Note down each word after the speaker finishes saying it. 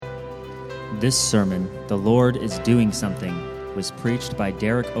This sermon, The Lord is Doing Something, was preached by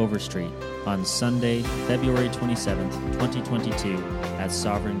Derek Overstreet on Sunday, February 27th, 2022 at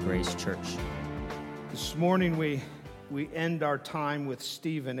Sovereign Grace Church. This morning we end our time with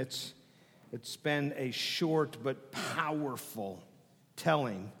Stephen. It's been a short but powerful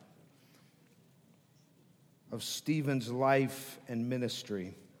telling of Stephen's life and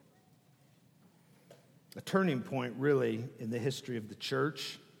ministry. A turning point, really, in the history of the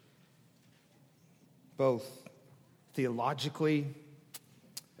church, both theologically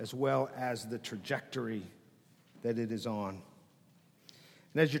as well as the trajectory that it is on.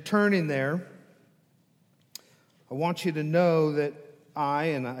 And as you're turning there, I want you to know that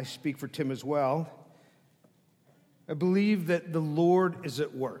I speak for Tim as well, I believe that the Lord is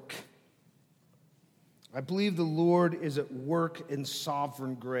at work. I believe the Lord is at work in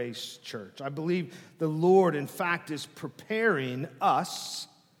Sovereign Grace Church. I believe the Lord, in fact, is preparing us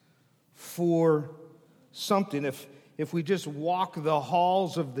for something. If we just walk the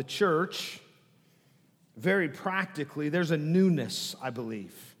halls of the church, very practically, there's a newness, I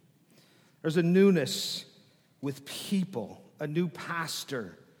believe. There's a newness with people, a new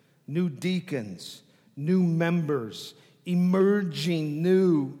pastor, new deacons, new members, emerging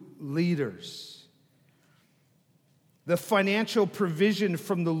new leaders. The financial provision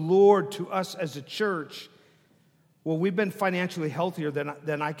from the Lord to us as a church, well, we've been financially healthier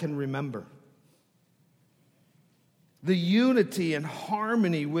than I can remember. The unity and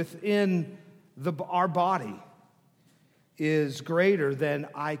harmony within our body is greater than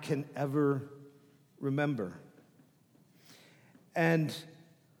I can ever remember. And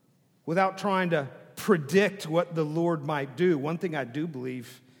without trying to predict what the Lord might do, one thing I do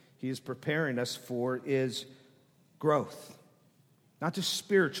believe He is preparing us for is growth. Not just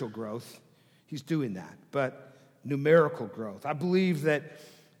spiritual growth, He's doing that, but numerical growth. I believe that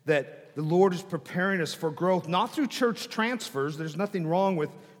the Lord is preparing us for growth, not through church transfers. There's nothing wrong with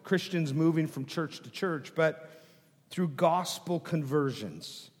Christians moving from church to church, but through gospel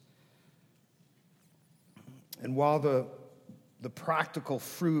conversions. And while the practical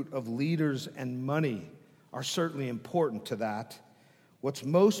fruit of leaders and money are certainly important to that, what's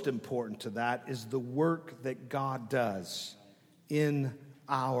most important to that is the work that God does in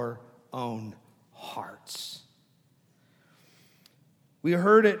our own hearts. We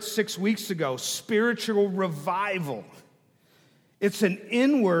heard it 6 weeks ago, spiritual revival. It's an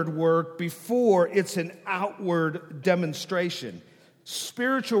inward work before it's an outward demonstration.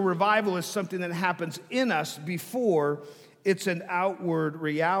 Spiritual revival is something that happens in us before it's an outward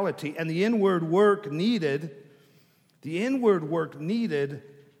reality. And the inward work needed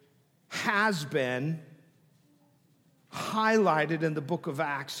has been highlighted in the book of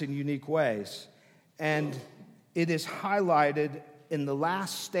Acts in unique ways. And it is highlighted in the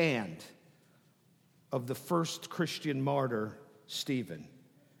last stand of the first Christian martyr, Stephen,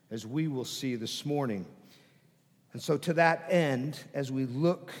 as we will see this morning. And so to that end, as we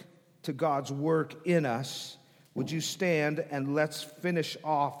look to God's work in us, would you stand and let's finish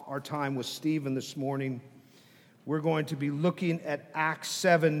off our time with Stephen this morning. We're going to be looking at Acts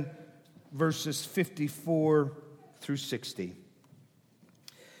 7, verses 54 through 60.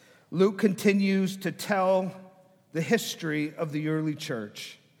 Luke continues to tell the history of the early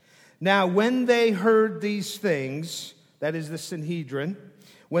church. Now, when they heard these things, that is the Sanhedrin,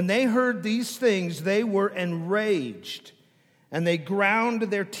 when they heard these things, they were enraged, and they ground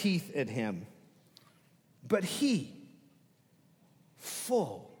their teeth at him. But he,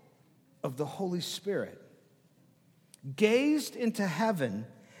 full of the Holy Spirit, gazed into heaven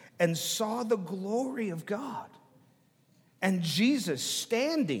and saw the glory of God, and Jesus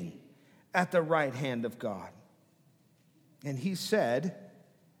standing at the right hand of God. And he said,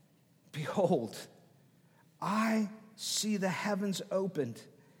 "Behold, I see the heavens opened,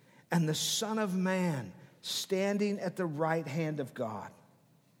 and the Son of Man standing at the right hand of God."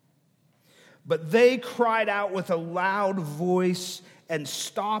 But they cried out with a loud voice and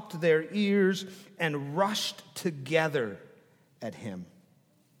stopped their ears and rushed together at him.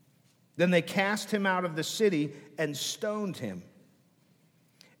 Then they cast him out of the city and stoned him.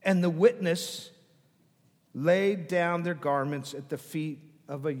 And the witness laid down their garments at the feet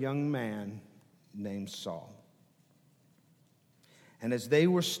of a young man named Saul. And as they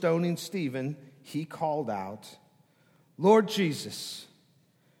were stoning Stephen, he called out, "Lord Jesus,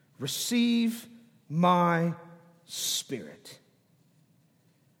 receive my spirit."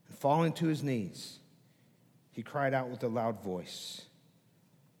 And falling to his knees, he cried out with a loud voice,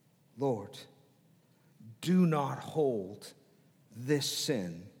 "Lord, do not hold this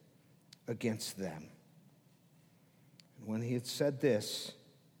sin against them." And when he had said this,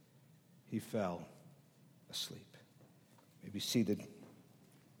 he fell asleep. You may be seated.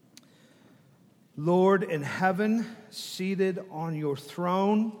 Lord in heaven, seated on your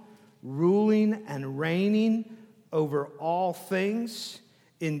throne, ruling and reigning over all things,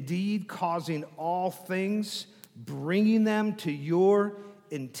 indeed causing all things, bringing them to your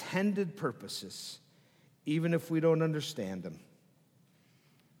intended purposes, even if we don't understand them.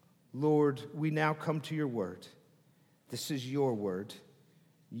 Lord, we now come to your word. This is your word.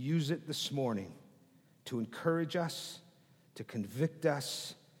 Use it this morning to encourage us, to convict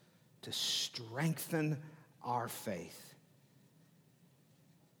us, to strengthen our faith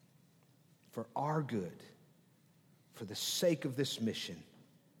for our good, for the sake of this mission,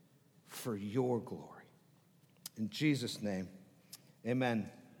 for your glory. In Jesus' name, amen.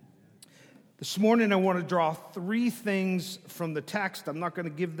 This morning I want to draw three things from the text. I'm not going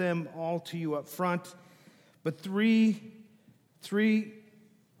to give them all to you up front, but three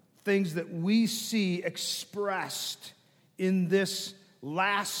things that we see expressed in this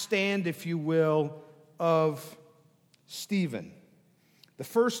last stand, if you will, of Stephen. The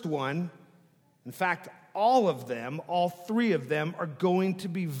first one, in fact, all three of them are going to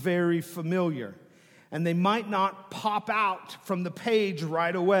be very familiar. And they might not pop out from the page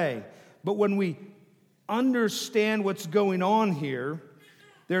right away. But when we understand what's going on here,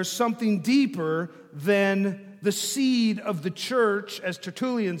 there's something deeper than the seed of the church, as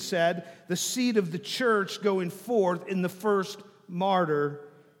Tertullian said, the seed of the church going forth in the first martyr,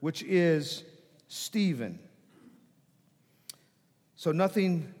 which is Stephen. So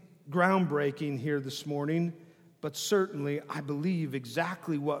nothing groundbreaking here this morning, but certainly I believe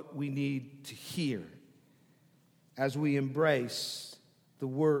exactly what we need to hear as we embrace the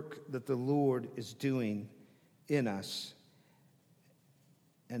work that the Lord is doing in us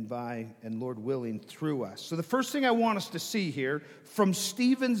and Lord willing, through us. So the first thing I want us to see here from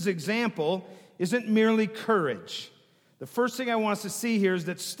Stephen's example isn't merely courage. The first thing I want us to see here is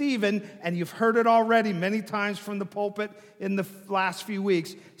that Stephen, and you've heard it already many times from the pulpit in the last few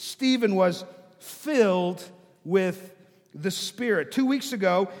weeks, Stephen was filled with the Spirit. 2 weeks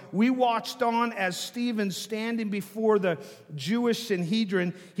ago, we watched on as Stephen, standing before the Jewish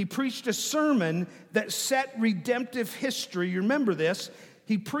Sanhedrin, he preached a sermon that set redemptive history. You remember this?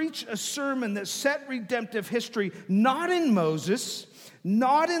 He preached a sermon that set redemptive history, not in Moses,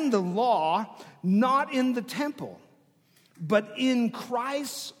 not in the law, not in the temple, but in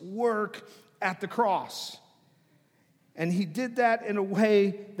Christ's work at the cross. And he did that in a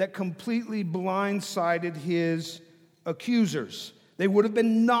way that completely blindsided his accusers. They would have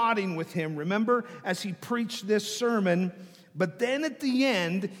been nodding with him, remember, as he preached this sermon. But then at the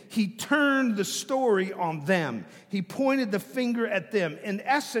end, he turned the story on them. He pointed the finger at them. In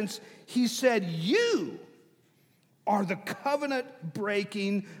essence, he said, "You are the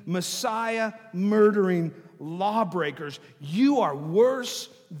covenant-breaking, Messiah-murdering lawbreakers. You are worse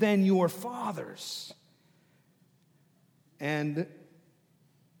than your fathers." And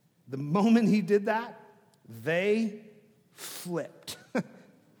the moment he did that, they flipped.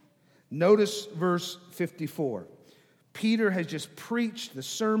 Notice verse 54. Peter has just preached the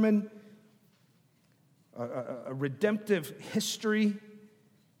sermon, a redemptive history.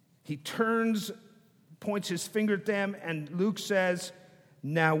 He points his finger at them, and Luke says,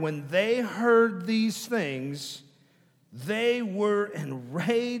 "Now when they heard these things, they were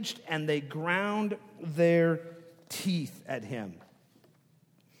enraged, and they ground their teeth at him."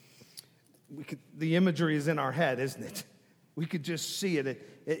 The imagery is in our head, isn't it? We could just see it.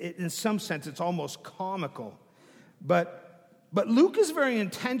 In some sense, it's almost comical. But Luke is very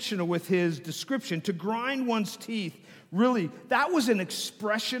intentional with his description. To grind one's teeth, really, that was an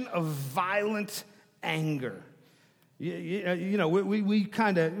expression of violent anger. You know,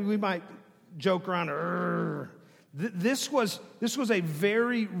 we might joke around. This was a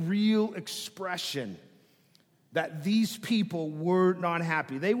very real expression that these people were not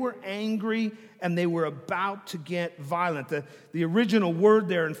happy. They were angry, and they were about to get violent. The original word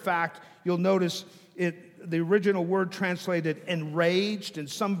there, in fact, you'll notice the original word translated enraged. In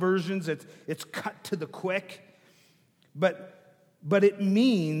some versions, it's cut to the quick. But it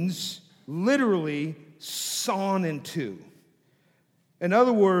means literally sawn in two. In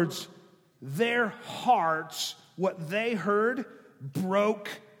other words, their hearts, what they heard, broke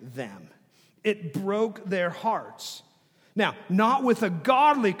them. It broke their hearts. Now, not with a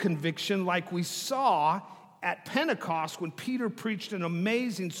godly conviction like we saw at Pentecost when Peter preached an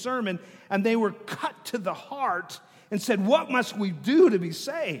amazing sermon and they were cut to the heart and said, "What must we do to be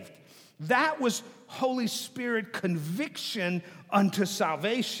saved?" That was Holy Spirit conviction unto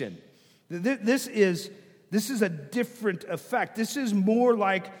salvation. This is This is a different effect. This is more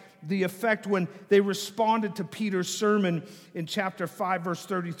like the effect when they responded to Peter's sermon in chapter 5, verse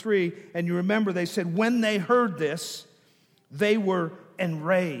 33. And you remember they said, when they heard this, they were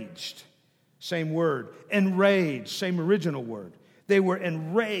enraged. Same word. Enraged, same original word. They were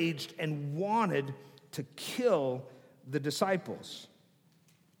enraged and wanted to kill the disciples.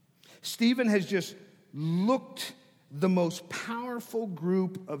 Stephen has just looked the most powerful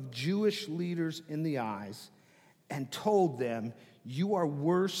group of Jewish leaders in the eyes and told them, you are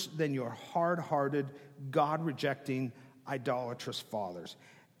worse than your hard-hearted, God-rejecting, idolatrous fathers.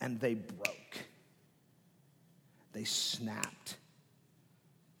 And they broke. They snapped.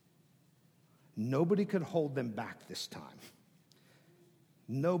 Nobody could hold them back this time.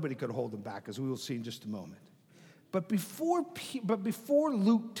 Nobody could hold them back, as we will see in just a moment. But before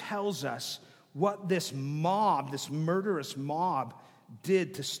Luke tells us what this mob, this murderous mob,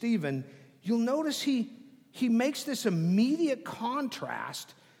 did to Stephen, you'll notice he makes this immediate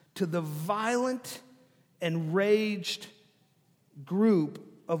contrast to the violent, enraged group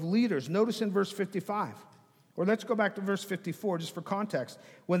of leaders. Notice in verse 55. Or let's go back to verse 54 just for context.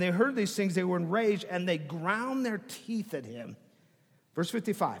 When they heard these things, they were enraged and they ground their teeth at him. Verse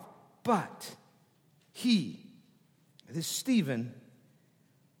 55. But he, this Stephen,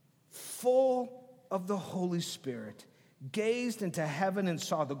 full of the Holy Spirit, gazed into heaven and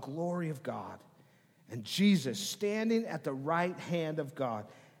saw the glory of God and Jesus standing at the right hand of God.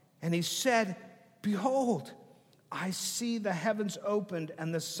 And he said, behold, I see the heavens opened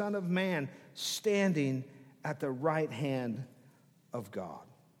and the Son of Man standing at the right hand of God.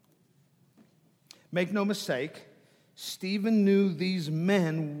 Make no mistake, Stephen knew these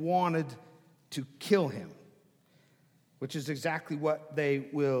men wanted to kill him, which is exactly what they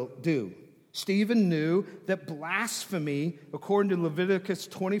will do. Stephen knew that blasphemy, according to Leviticus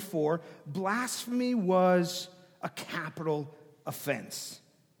 24, blasphemy was a capital offense.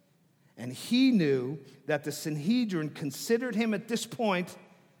 And he knew that the Sanhedrin considered him at this point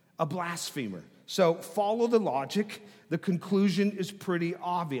a blasphemer. So follow the logic. The conclusion is pretty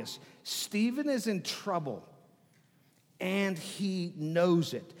obvious. Stephen is in trouble, and he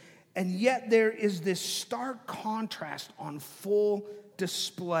knows it. And yet there is this stark contrast on full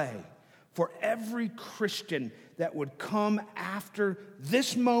display for every Christian that would come after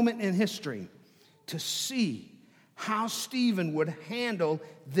this moment in history to see how Stephen would handle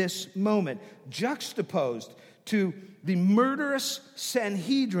this moment. Juxtaposed to the murderous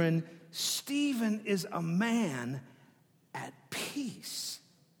Sanhedrin, Stephen is a man at peace.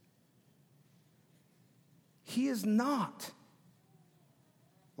 He is not,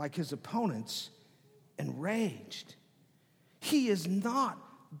 like his opponents, enraged. He is not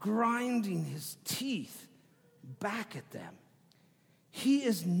grinding his teeth back at them. He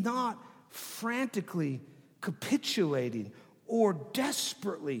is not frantically capitulating or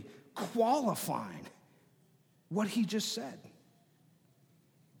desperately qualifying what he just said.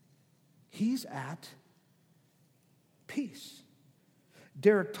 He's at peace.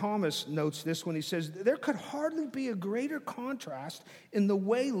 Derek Thomas notes this when he says, there could hardly be a greater contrast in the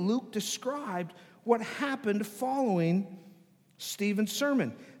way Luke described what happened following Stephen's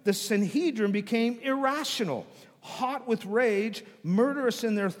sermon. The Sanhedrin became irrational, hot with rage, murderous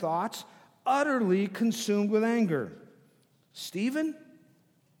in their thoughts, utterly consumed with anger. Stephen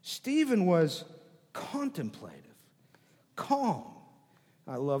was contemplative, calm.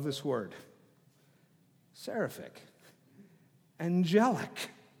 I love this word. Seraphic. Angelic.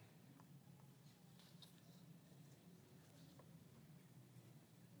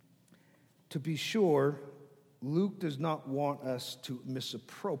 To be sure, Luke does not want us to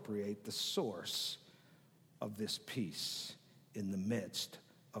misappropriate the source of this peace in the midst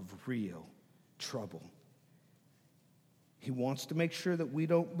of real trouble. He wants to make sure that we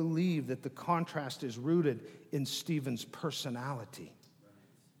don't believe that the contrast is rooted in Stephen's personality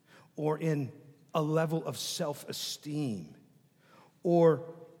or in a level of self-esteem or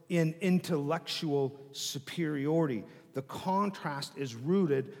in intellectual superiority. The contrast is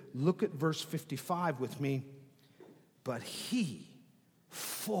rooted, look at verse 55 with me, but he,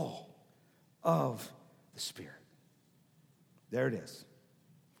 full of the Spirit. There it is.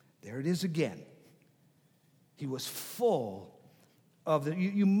 There it is again. He was full of the...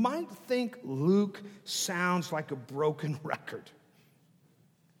 You might think Luke sounds like a broken record.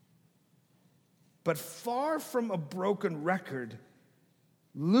 But far from a broken record,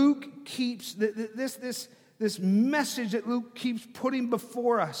 Luke keeps... This message that Luke keeps putting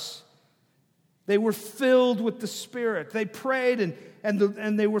before us. They were filled with the Spirit. They prayed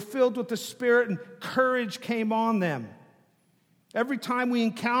and they were filled with the Spirit, and courage came on them. Every time we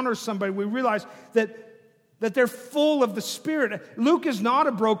encounter somebody, we realize that that they're full of the Spirit. Luke is not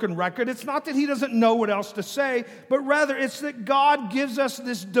a broken record. It's not that he doesn't know what else to say, but rather it's that God gives us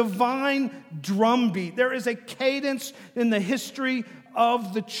this divine drumbeat. There is a cadence in the history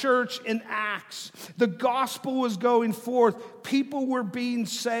of the church in Acts. The gospel was going forth. People were being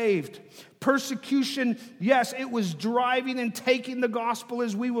saved. Persecution, yes, it was driving and taking the gospel,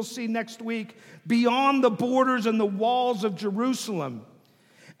 as we will see next week, beyond the borders and the walls of Jerusalem.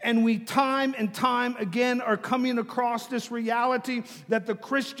 And we time and time again are coming across this reality that the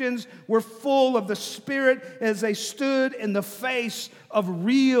Christians were full of the Spirit as they stood in the face of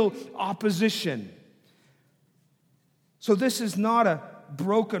real opposition. So this is not a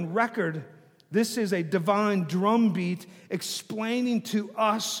broken record. This is a divine drumbeat explaining to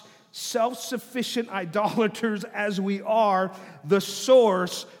us self-sufficient idolaters as we are, the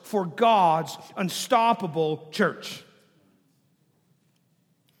source for God's unstoppable church.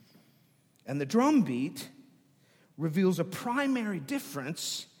 And the drumbeat reveals a primary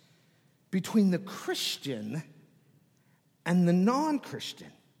difference between the Christian and the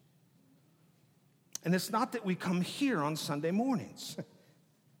non-Christian. And it's not that we come here on Sunday mornings.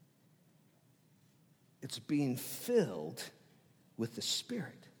 It's being filled with the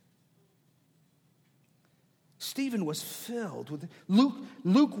Spirit. Stephen was filled with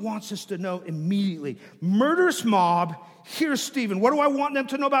Luke wants us to know immediately. Murderous mob, here's Stephen. What do I want them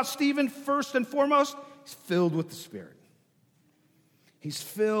to know about Stephen? First and foremost, he's filled with the Spirit. He's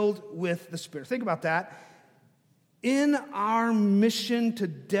filled with the Spirit. Think about that. In our mission to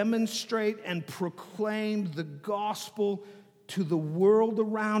demonstrate and proclaim the gospel to the world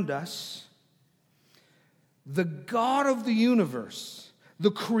around us, the God of the universe,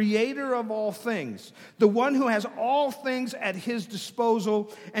 the creator of all things, the one who has all things at his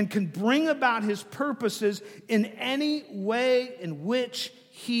disposal and can bring about his purposes in any way in which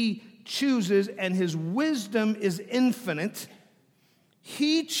he chooses, and his wisdom is infinite,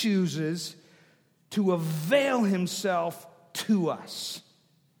 he chooses to avail himself to us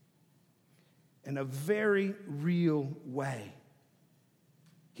in a very real way.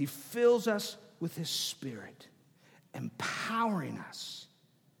 He fills us with his Spirit, empowering us,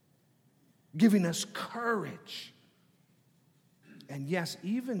 giving us courage, and yes,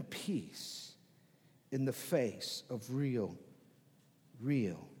 even peace in the face of real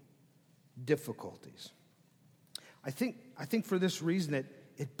difficulties. I think for this reason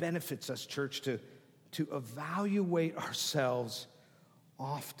it benefits us, church, to evaluate ourselves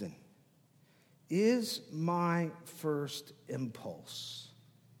often. Is my first impulse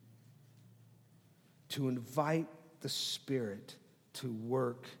to invite the Spirit to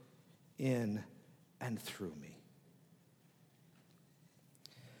work in and through me?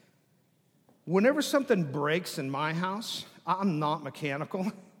 Whenever something breaks in my house, I'm not mechanical.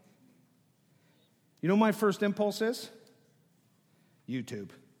 You know what my first impulse is? YouTube.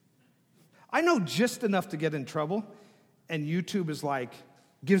 I know just enough to get in trouble, and YouTube is like,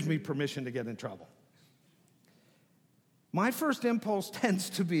 gives me permission to get in trouble. My first impulse tends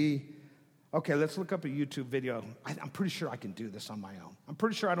to be, okay, let's look up a YouTube video. I'm pretty sure I can do this on my own. I'm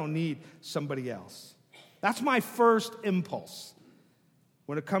pretty sure I don't need somebody else. That's my first impulse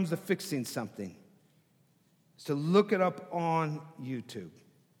when it comes to fixing something, is to look it up on YouTube.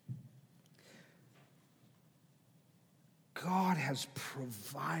 God has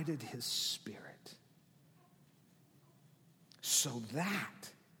provided his Spirit so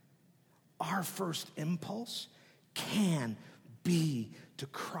that our first impulse can be to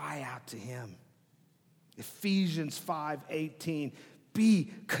cry out to him. Ephesians 5:18,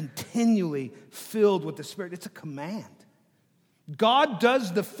 be continually filled with the Spirit. It's a command. God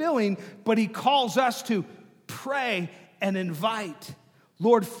does the filling, but he calls us to pray and invite.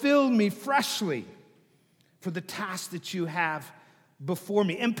 Lord, fill me freshly for the task that you have before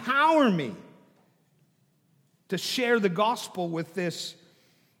me. Empower me to share the gospel with this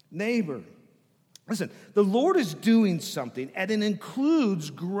neighbor. Listen, the Lord is doing something, and it includes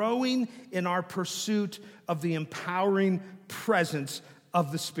growing in our pursuit of the empowering presence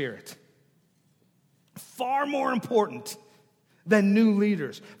of the Spirit. Far more important than new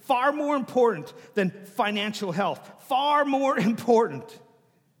leaders, far more important than financial health, far more important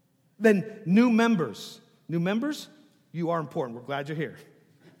than new members. New members, you are important. We're glad you're here.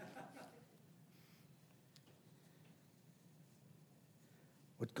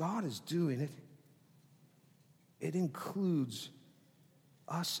 What God is doing, it includes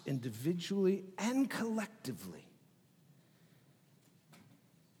us individually and collectively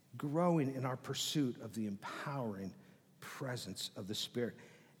growing in our pursuit of the empowering presence of the Spirit.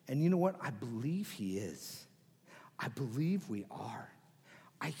 And you know what? I believe he is. I believe we are.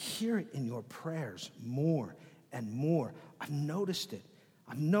 I hear it in your prayers more and more. I've noticed it.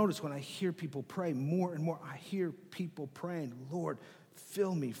 I've noticed when I hear people pray more and more, I hear people praying, Lord,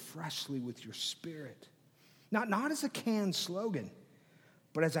 fill me freshly with your Spirit. Not as a canned slogan,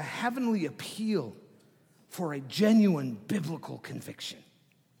 but as a heavenly appeal for a genuine biblical conviction.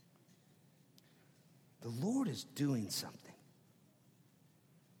 The Lord is doing something.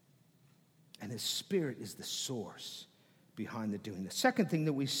 And his Spirit is the source behind the doing. The second thing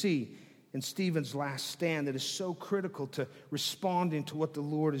that we see in Stephen's last stand that is so critical to responding to what the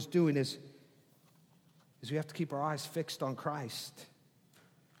Lord is doing is we have to keep our eyes fixed on Christ.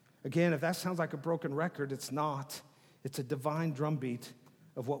 Again, if that sounds like a broken record, it's not. It's a divine drumbeat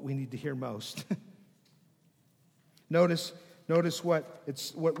of what we need to hear most. Notice what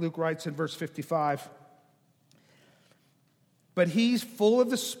Luke writes in verse 55. But he's full of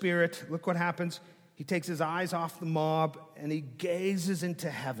the Spirit. Look what happens. He takes his eyes off the mob and he gazes into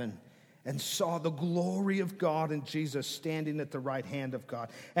heaven and saw the glory of God and Jesus standing at the right hand of God.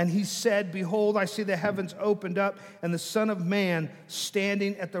 And he said, behold, I see the heavens opened up and the Son of Man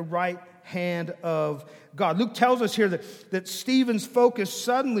standing at the right hand of God. Luke tells us here that Stephen's focus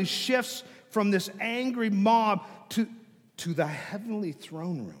suddenly shifts from this angry mob to the heavenly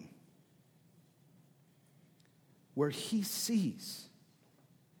throne room, where he sees,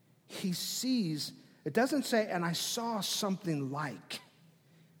 it doesn't say, and I saw something like.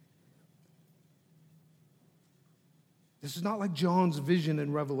 This is not like John's vision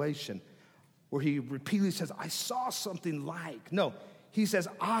in Revelation, where he repeatedly says, I saw something like. No, he says,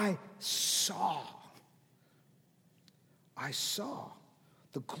 I saw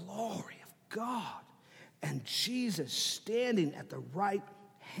the glory of God and Jesus standing at the right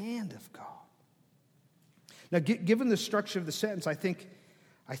hand of God. Now, given the structure of the sentence, I think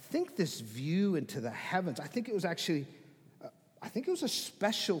this view into the heavens, I think it was a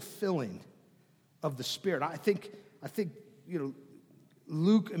special filling of the Spirit. I think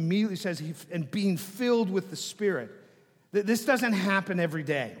Luke immediately says, and being filled with the Spirit. This doesn't happen every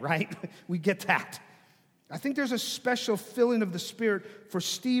day, right? We get that. I think there's a special filling of the Spirit for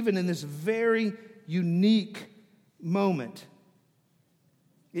Stephen in this very unique moment.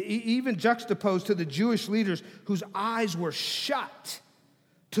 Even juxtaposed to the Jewish leaders whose eyes were shut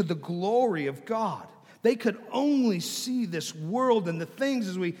to the glory of God. They could only see this world and the things,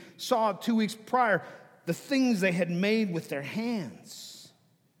 as we saw 2 weeks prior, the things they had made with their hands.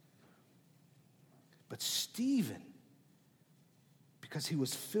 But Stephen, because he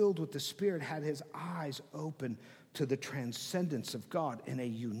was filled with the Spirit, had his eyes open to the transcendence of God in a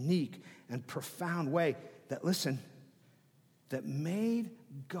unique and profound way that made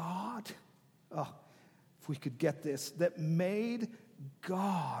God, if we could get this, that made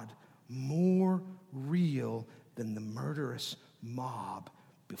God more real than the murderous mob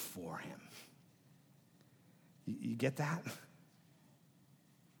before him. You get that?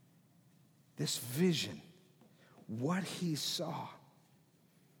 This vision, what he saw,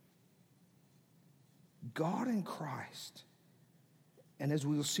 God in Christ, and as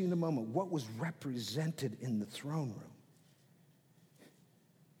we will see in a moment, what was represented in the throne room.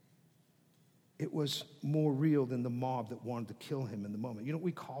 It was more real than the mob that wanted to kill him in the moment. You know what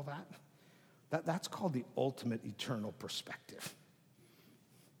we call that? That's called the ultimate eternal perspective.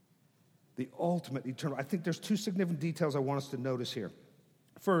 The ultimate eternal. I think there's two significant details I want us to notice here.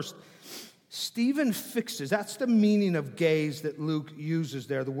 First, Stephen fixes, that's the meaning of gaze that Luke uses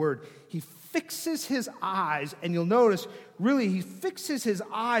there, the word. He fixes his eyes, and you'll notice, really, he fixes his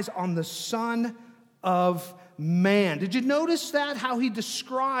eyes on the Son of Man. Did you notice that? How he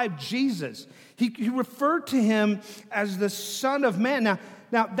described Jesus? He referred to him as the Son of Man.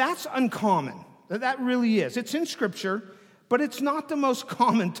 Now that's uncommon. That really is. It's in Scripture, but it's not the most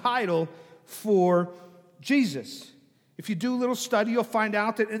common title for Jesus. If you do a little study, you'll find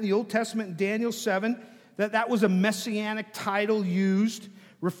out that in the Old Testament, in Daniel 7, that was a messianic title used,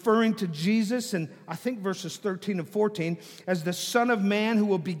 referring to Jesus, and I think verses 13 and 14, as the Son of Man who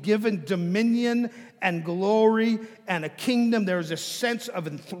will be given dominion and glory and a kingdom. There is a sense of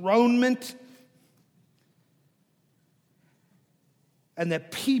enthronement. And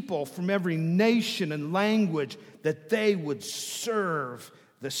that people from every nation and language, that they would serve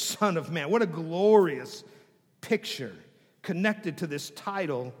the Son of Man. What a glorious picture connected to this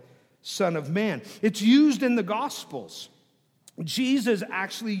title, Son of Man. It's used in the Gospels. Jesus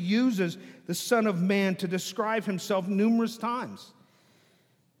actually uses the Son of Man to describe himself numerous times.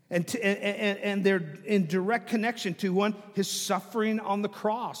 And they're in direct connection to, one, his suffering on the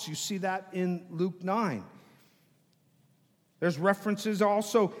cross. You see that in Luke 9. There's references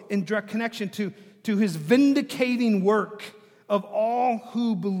also in direct connection to his vindicating work of all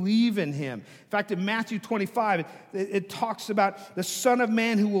who believe in him. In fact, in Matthew 25, it talks about the Son of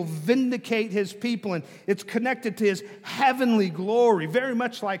Man who will vindicate his people, and it's connected to his heavenly glory, very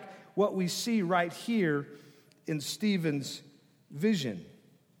much like what we see right here in Stephen's vision.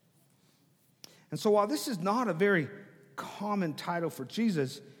 And so while this is not a very common title for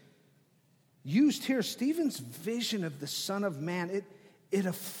Jesus, used here, Stephen's vision of the Son of Man, it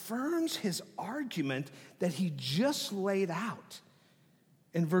affirms his argument that he just laid out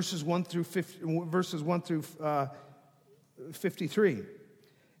in verses 1 through 53.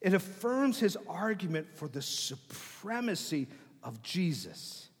 It affirms his argument for the supremacy of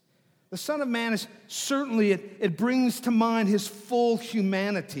Jesus. The Son of Man is certainly, it brings to mind his full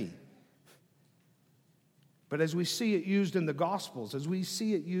humanity. But as we see it used in the Gospels, as we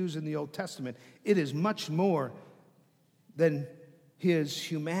see it used in the Old Testament, it is much more than his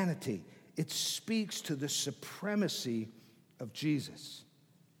humanity. It speaks to the supremacy of Jesus.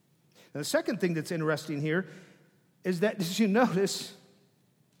 Now, the second thing that's interesting here is that, did you notice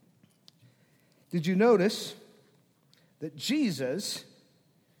that Jesus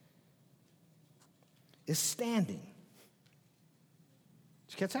is standing?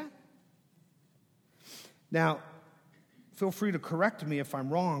 Did you catch that? Now, feel free to correct me if I'm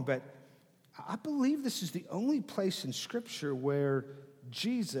wrong, but I believe this is the only place in Scripture where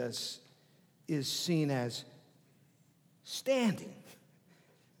Jesus is seen as standing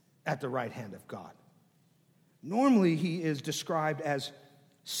at the right hand of God. Normally, he is described as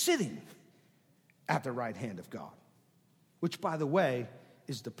sitting at the right hand of God, which, by the way,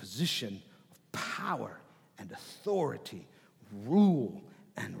 is the position of power and authority, rule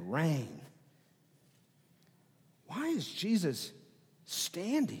and reign. Why is Jesus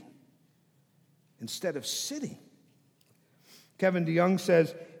standing instead of sitting? Kevin DeYoung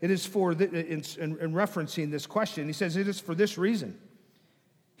says, it is for, in referencing this question, he says, it is for this reason.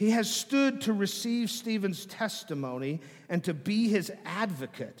 He has stood to receive Stephen's testimony and to be his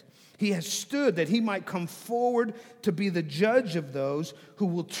advocate. He has stood that he might come forward to be the judge of those who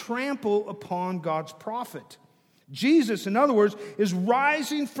will trample upon God's prophet. Jesus, in other words, is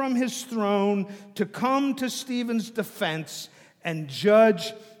rising from his throne to come to Stephen's defense and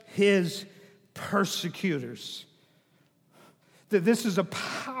judge his persecutors. That this is a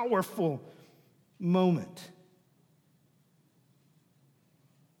powerful moment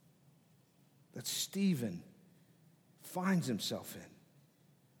that Stephen finds himself in.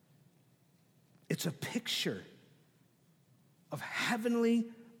 It's a picture of heavenly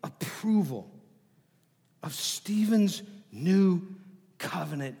approval of Stephen's new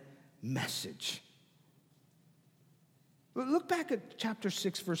covenant message. Look back at chapter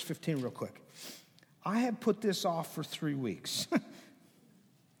 6, verse 15 real quick. I had put this off for 3 weeks.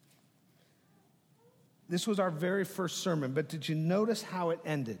 This was our very first sermon, but did you notice how it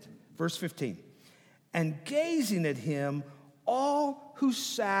ended? Verse 15. And gazing at him, all who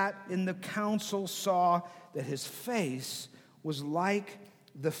sat in the council saw that his face was like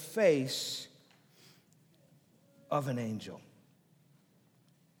the face of an angel.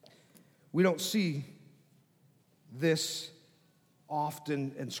 We don't see this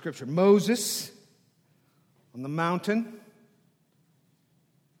often in Scripture. Moses on the mountain,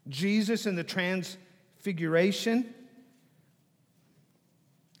 Jesus in the transfiguration.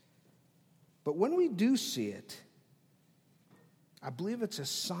 But when we do see it, I believe it's a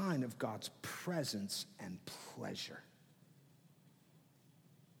sign of God's presence and pleasure.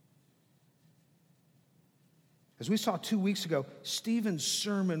 As we saw 2 weeks ago, Stephen's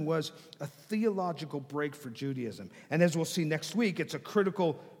sermon was a theological break for Judaism. And as we'll see next week, it's a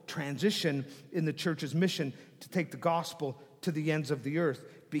critical transition in the church's mission to take the gospel to the ends of the earth.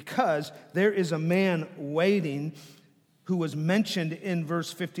 Because there is a man waiting who was mentioned in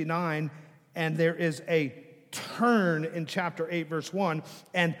verse 59, and there is a turn in chapter 8, verse 1,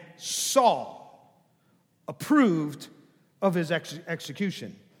 and Saul approved of his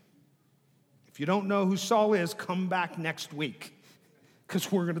execution. If you don't know who Saul is, come back next week,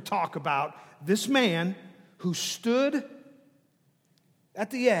 because we're going to talk about this man who stood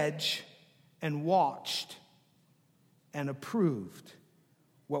at the edge and watched and approved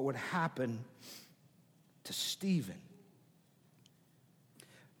what would happen to Stephen.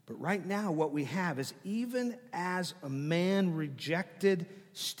 But right now, what we have is, even as a man rejected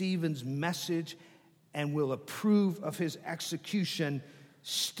Stephen's message and will approve of his execution,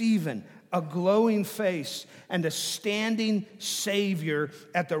 Stephen, a glowing face and a standing Savior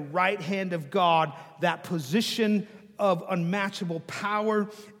at the right hand of God, that position of unmatchable power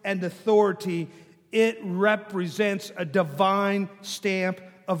and authority, it represents a divine stamp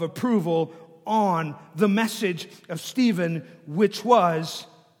of approval on the message of Stephen, which was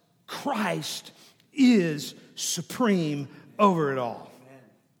Christ is supreme over it all.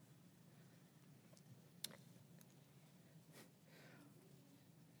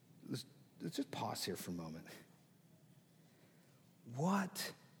 Let's just pause here for a moment.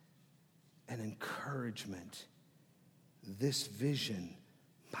 What an encouragement this vision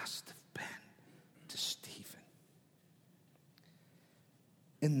must have been to Stephen.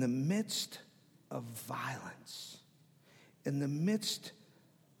 In the midst of violence, in the midst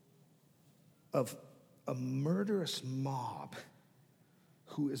of a murderous mob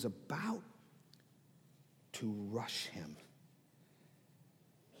who is about to rush him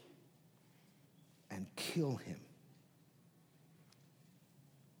and kill him,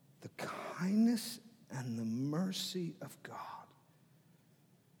 the kindness and the mercy of God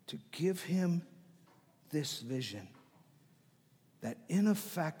to give him this vision that, in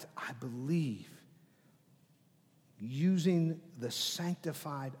effect, I believe, using the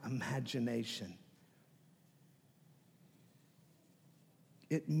sanctified imagination,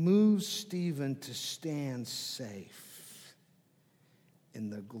 it moves Stephen to stand safe in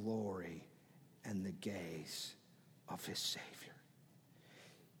the glory and the gaze of his Savior.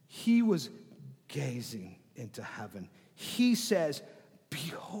 He was gazing into heaven. He says,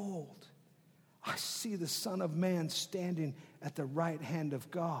 "Behold, I see the Son of Man standing at the right hand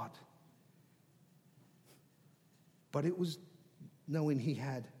of God." But it was knowing he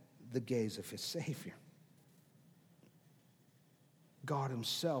had the gaze of his Savior. God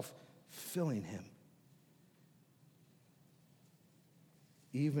himself filling him.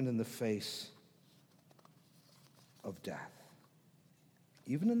 Even in the face of death.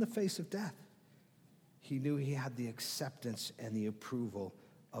 Even in the face of death, he knew he had the acceptance and the approval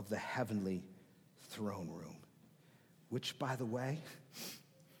of the heavenly throne room, which, by the way,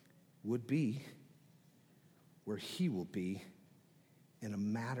 would be where he will be in a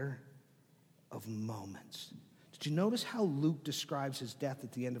matter of moments. Did you notice how Luke describes his death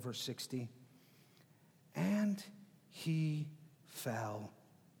at the end of verse 60? And he fell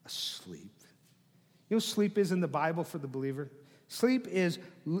asleep. You know what sleep is in the Bible for the believer?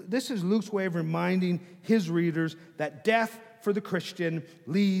 This is Luke's way of reminding his readers that death for the Christian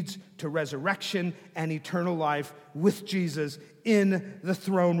leads to resurrection and eternal life with Jesus in the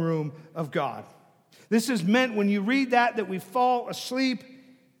throne room of God. This is meant, when you read that we fall asleep,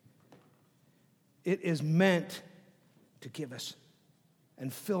 it is meant to give us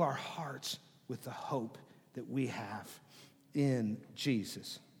and fill our hearts with the hope that we have in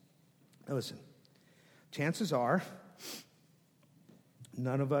Jesus. Now listen, chances are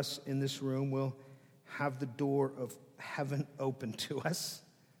none of us in this room will have the door of heaven open to us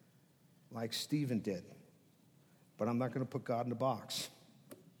like Stephen did. But I'm not going to put God in a box.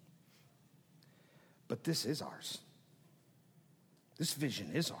 But this is ours. This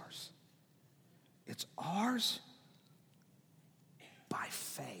vision is ours. It's ours by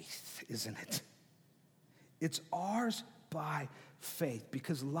faith, isn't it? It's ours by faith,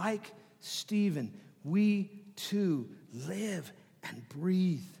 because like Stephen, we too live and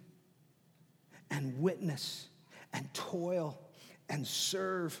breathe and witness and toil and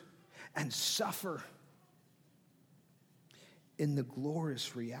serve and suffer in the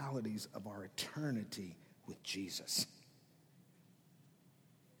glorious realities of our eternity with Jesus.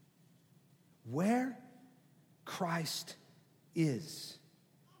 Where Christ is,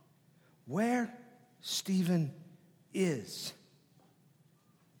 where Stephen is,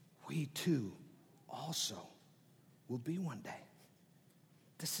 we too also will be one day.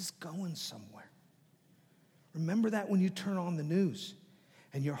 This is going somewhere. Remember that when you turn on the news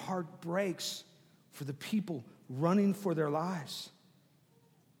and your heart breaks for the people running for their lives,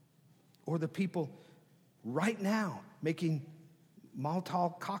 or the people right now making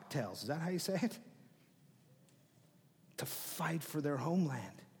Molotov cocktails. Is that how you say it? To fight for their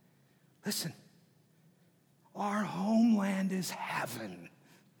homeland. Listen, our homeland is heaven.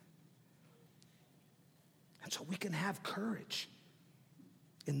 And so we can have courage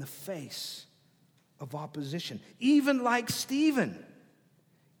in the face of opposition. Even like Stephen.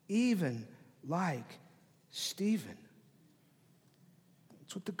 Even like Stephen.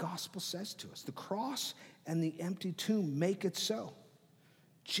 That's what the gospel says to us. The cross and the empty tomb make it so.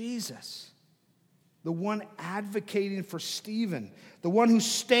 Jesus, the one advocating for Stephen, the one who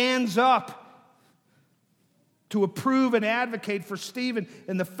stands up to approve and advocate for Stephen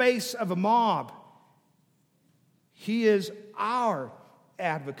in the face of a mob, he is our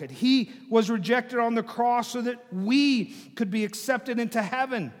advocate. He was rejected on the cross so that we could be accepted into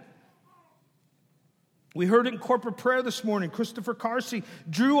heaven. We heard it in corporate prayer this morning. Christopher Carsey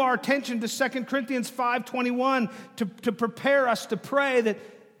drew our attention to 2 Corinthians 5:21 to prepare us to pray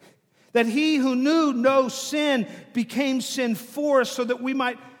that he who knew no sin became sin for us so that we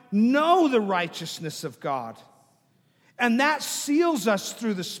might know the righteousness of God. And that seals us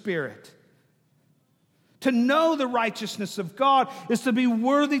through the Spirit. To know the righteousness of God is to be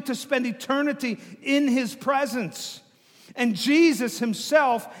worthy to spend eternity in His presence. And Jesus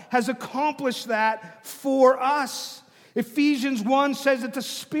Himself has accomplished that for us. Ephesians 1 says that the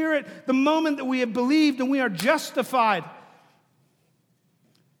Spirit, the moment that we have believed and we are justified,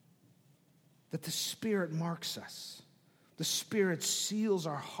 that the Spirit marks us. The Spirit seals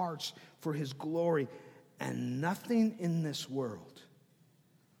our hearts for His glory. And nothing in this world,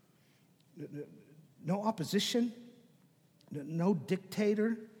 no opposition, no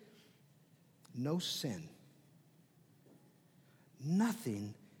dictator, no sin,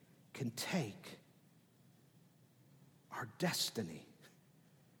 nothing can take our destiny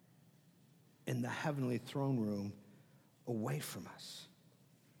in the heavenly throne room away from us.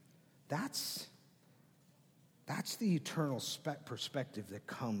 That's the eternal perspective that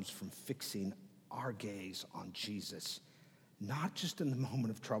comes from fixing our gaze on Jesus, not just in the moment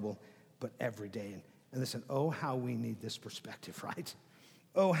of trouble, but every day. And listen, oh, how we need this perspective, right?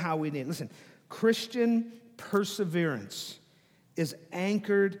 Oh, how we need it. Listen, Christian perseverance is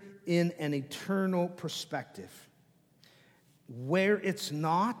anchored in an eternal perspective. Where it's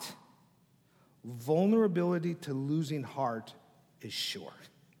not, vulnerability to losing heart is sure.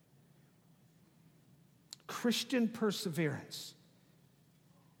 Christian perseverance,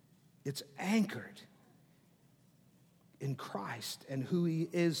 it's anchored in Christ and who He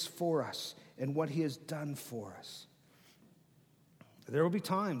is for us and what He has done for us. There will be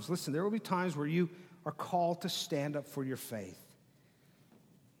times, listen, there will be times where you are called to stand up for your faith.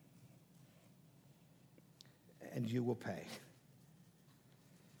 And you will pay.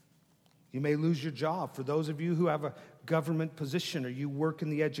 You may lose your job. For those of you who have a government position or you work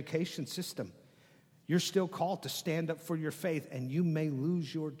in the education system, you're still called to stand up for your faith, and you may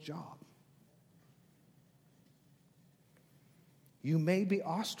lose your job. You may be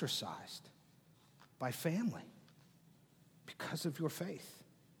ostracized by family because of your faith,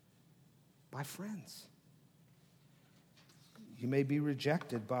 by friends. You may be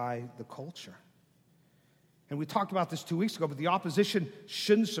rejected by the culture. And we talked about this 2 weeks ago, but the opposition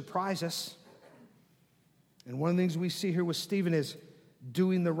shouldn't surprise us. And one of the things we see here with Stephen is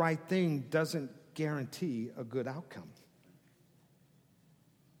doing the right thing doesn't guarantee a good outcome.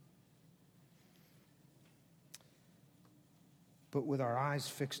 But with our eyes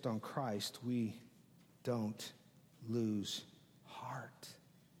fixed on Christ, we don't lose heart.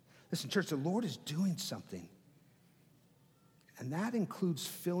 Listen, church, the Lord is doing something. And that includes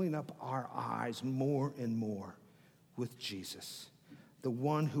filling up our eyes more and more with Jesus, the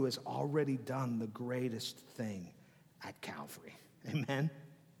one who has already done the greatest thing at Calvary. Amen?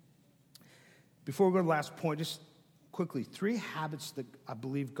 Before we go to the last point, just quickly, 3 habits that I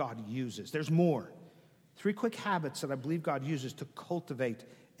believe God uses. There's more. 3 quick habits that I believe God uses to cultivate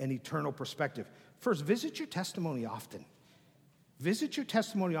an eternal perspective. First, visit your testimony often. Visit your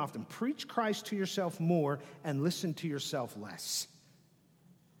testimony often. Preach Christ to yourself more and listen to yourself less.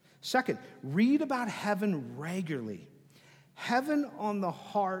 Second, read about heaven regularly. Heaven on the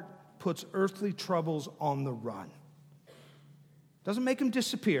heart puts earthly troubles on the run. Doesn't make them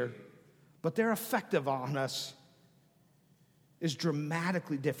disappear, but their effect on us is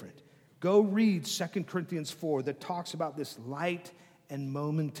dramatically different. Go read 2 Corinthians 4 that talks about this light and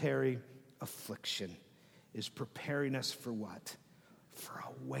momentary affliction is preparing us for what? For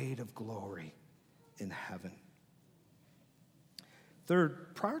a weight of glory in heaven.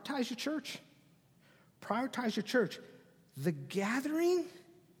 Third, prioritize your church. Prioritize your church. The gathering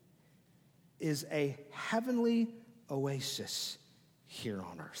is a heavenly oasis here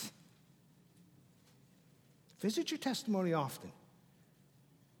on earth. Visit your testimony often.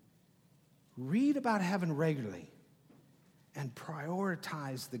 Read about heaven regularly and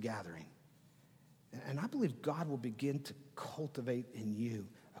prioritize the gathering. And I believe God will begin to cultivate in you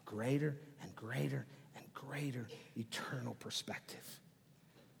a greater and greater and greater eternal perspective,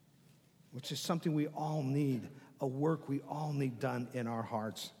 which is something we all need, a work we all need done in our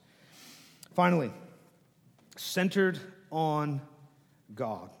hearts. Finally, centered on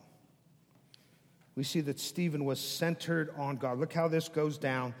God. We see that Stephen was centered on God. Look how this goes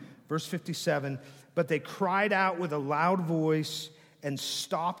down. Verse 57, but they cried out with a loud voice and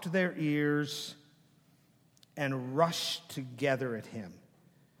stopped their ears and rushed together at him.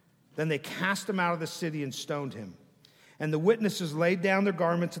 Then they cast him out of the city and stoned him. And the witnesses laid down their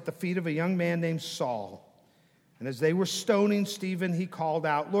garments at the feet of a young man named Saul. And as they were stoning Stephen, he called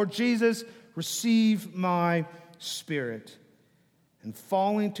out, "Lord Jesus, receive my spirit." And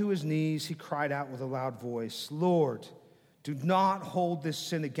falling to his knees, he cried out with a loud voice, "Lord, do not hold this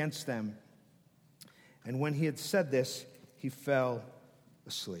sin against them." And when he had said this, he fell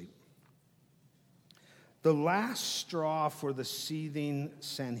asleep. The last straw for the seething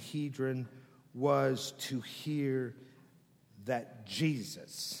Sanhedrin was to hear that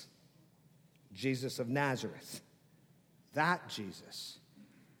Jesus of Nazareth, that Jesus,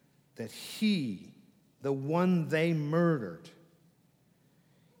 that he, the one they murdered,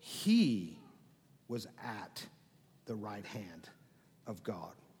 he was at the right hand of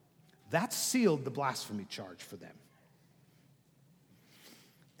God. That sealed the blasphemy charge for them.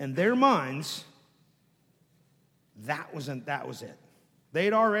 In their minds, that was it.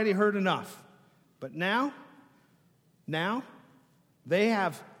 They'd already heard enough. But now, they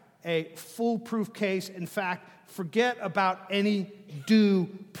have a foolproof case. In fact, forget about any due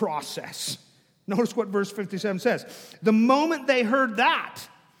process. Notice what verse 57 says. The moment they heard that,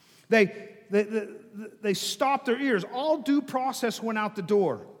 they stopped their ears. All due process went out the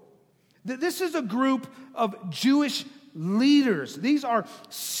door. This is a group of Jewish leaders. These are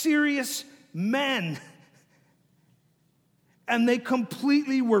serious men. And they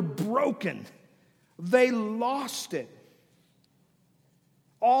completely were broken. They lost it.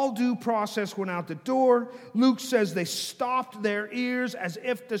 All due process went out the door. Luke says they stopped their ears as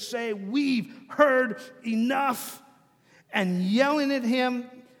if to say, "We've heard enough." And yelling at him,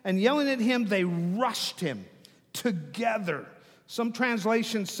 they rushed him together. Some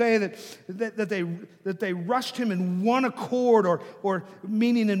translations say that they rushed him in one accord, or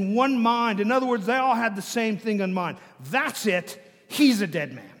meaning in one mind. In other words, they all had the same thing in mind. That's it. He's a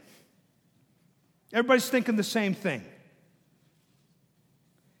dead man. Everybody's thinking the same thing.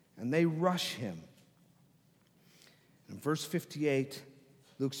 And they rush him. In verse 58,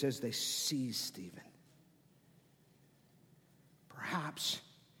 Luke says they seized Stephen. Perhaps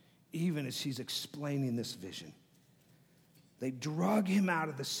even as he's explaining this vision, they drug him out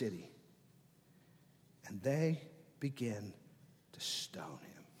of the city, and they begin to stone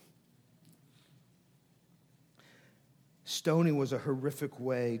him. Stoning was a horrific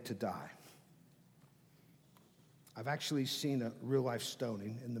way to die. I've actually seen a real-life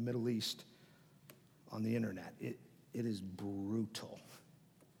stoning in the Middle East on the internet. It is brutal.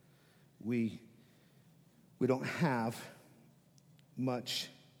 We don't have much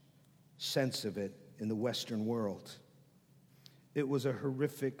sense of it in the Western world. It was a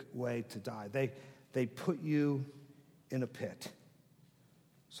horrific way to die. They put you in a pit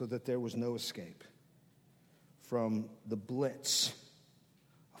so that there was no escape from the blitz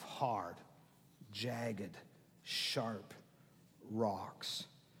of hard, jagged, sharp rocks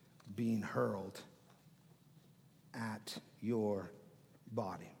being hurled at your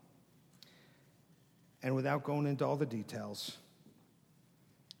body. And without going into all the details,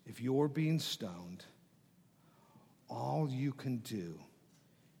 if you're being stoned, all you can do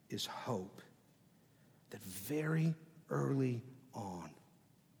is hope that very early on,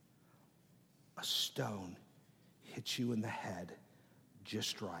 a stone hits you in the head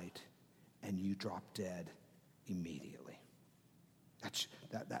just right, and you drop dead immediately. That's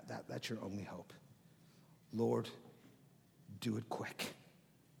your only hope. Lord, do it quick.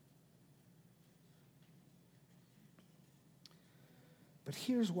 But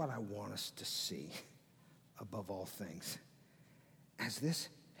here's what I want us to see above all things. As this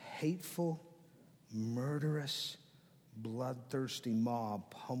hateful, murderous, bloodthirsty mob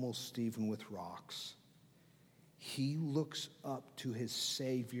pummels Stephen with rocks, he looks up to his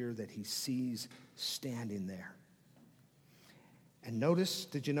Savior that he sees standing there. And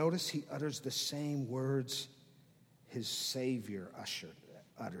did you notice he utters the same words his Savior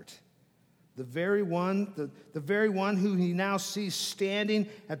uttered? The very one who he now sees standing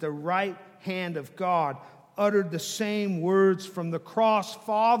at the right hand of God uttered the same words from the cross,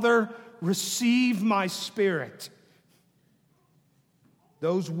 "Father, receive my spirit."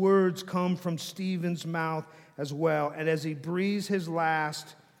 Those words come from Stephen's mouth as well. And as he breathes his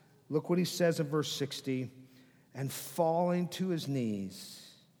last, look what he says in verse 60, and falling to his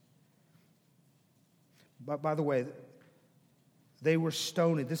knees. But by the way, they were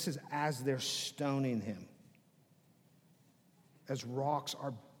stoning. This is as they're stoning him, as rocks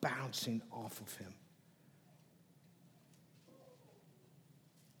are bouncing off of him.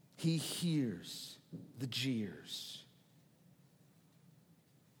 He hears the jeers.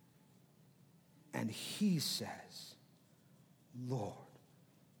 And he says, "Lord,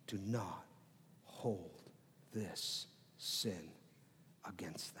 do not hold this sin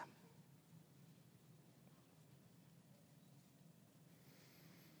against them.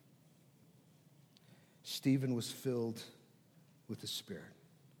 Stephen was filled with the Spirit.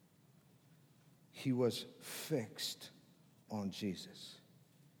 He was fixed on Jesus.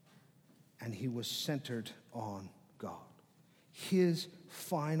 And he was centered on God. His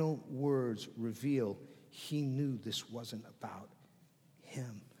final words reveal he knew this wasn't about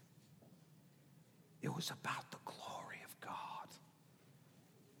him. It was about the glory of God.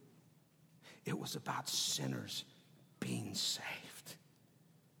 It was about sinners being saved.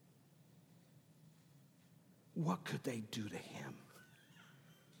 What could they do to him?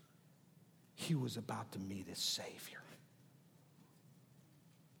 He was about to meet his Savior.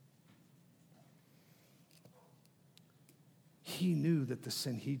 He knew that the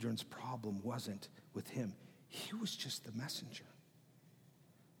Sanhedrin's problem wasn't with him. He was just the messenger.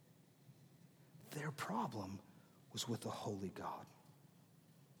 Their problem was with the holy God.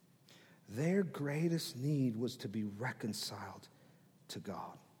 Their greatest need was to be reconciled to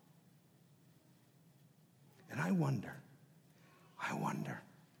God. And I wonder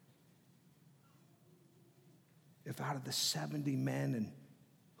if out of the 70 men and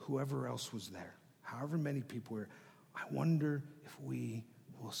whoever else was there, however many people were, I wonder if we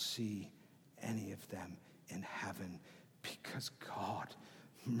will see any of them in heaven, because God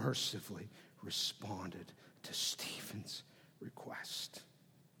mercifully responded to Stephen's request.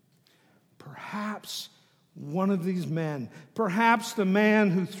 Perhaps one of these men, perhaps the man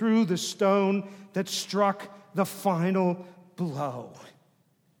who threw the stone that struck the final blow,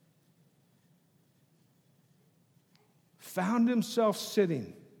 found himself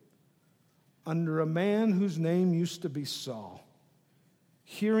sitting under a man whose name used to be Saul,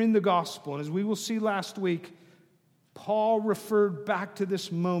 hearing the gospel. And as we will see last week, Paul referred back to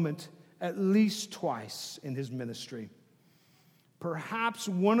this moment at least twice in his ministry. Perhaps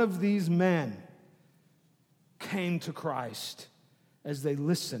one of these men came to Christ as they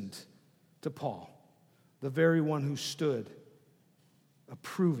listened to Paul, the very one who stood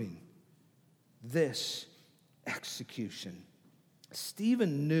approving this execution.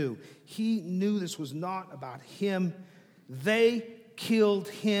 Stephen knew. He knew this was not about him. They killed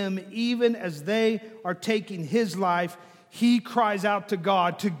him. Even as they are taking his life, he cries out to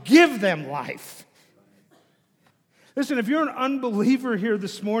God to give them life. Listen, if you're an unbeliever here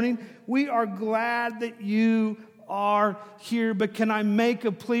this morning, we are glad that you are here, but can I make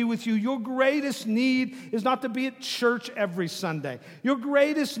a plea with you? Your greatest need is not to be at church every Sunday. Your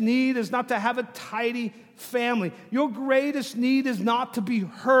greatest need is not to have a tidy family. Your greatest need is not to be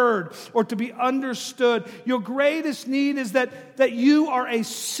heard or to be understood. Your greatest need is that you are a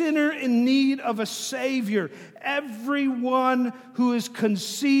sinner in need of a Savior. Everyone who is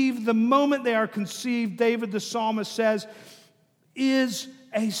conceived, the moment they are conceived, David the psalmist says, is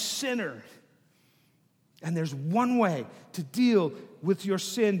a sinner. And there's one way to deal with your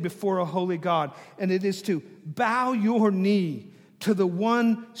sin before a holy God, and it is to bow your knee to the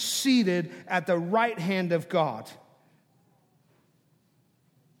one seated at the right hand of God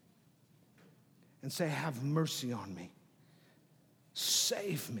and say, have mercy on me.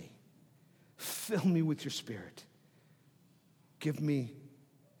 Save me. Fill me with your Spirit. Give me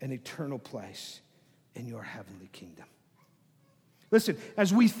an eternal place in your heavenly kingdom. Listen,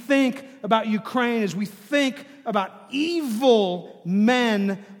 as we think about Ukraine, as we think about evil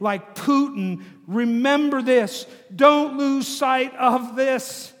men like Putin, remember this. Don't lose sight of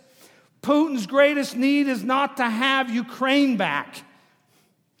this. Putin's greatest need is not to have Ukraine back.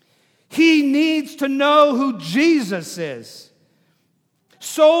 He needs to know who Jesus is.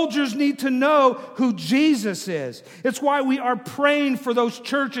 Soldiers need to know who Jesus is. It's why we are praying for those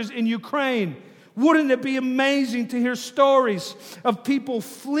churches in Ukraine. Wouldn't it be amazing to hear stories of people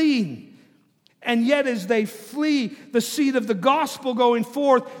fleeing, and yet as they flee, the seed of the gospel going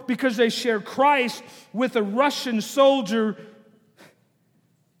forth because they share Christ with a Russian soldier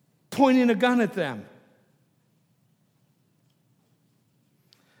pointing a gun at them?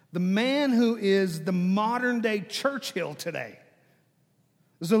 The man who is the modern-day Churchill today,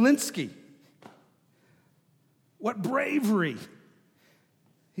 Zelensky. What bravery.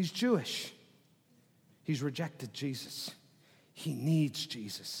 He's Jewish. He's rejected Jesus. He needs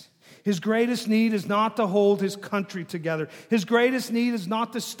Jesus. His greatest need is not to hold his country together. His greatest need is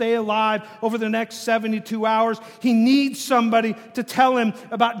not to stay alive over the next 72 hours. He needs somebody to tell him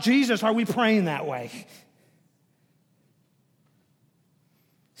about Jesus. Are we praying that way?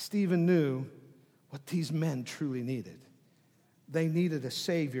 Stephen knew what these men truly needed. They needed a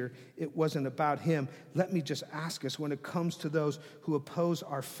Savior. It wasn't about him. Let me just ask us, when it comes to those who oppose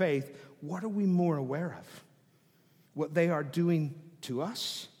our faith, what are we more aware of? what they are doing to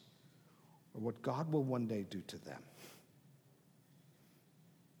us or what God will one day do to them.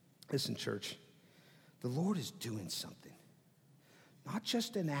 Listen, church, the Lord is doing something. Not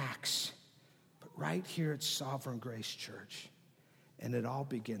just in Acts, but right here at Sovereign Grace Church. And it all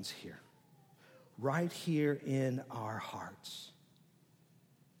begins here. Right here in our hearts.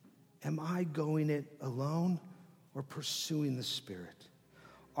 Am I going it alone or pursuing the Spirit?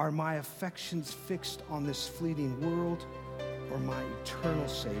 Are my affections fixed on this fleeting world or my eternal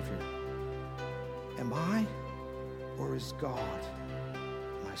Savior? Am I or is God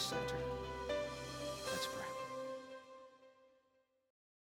my center?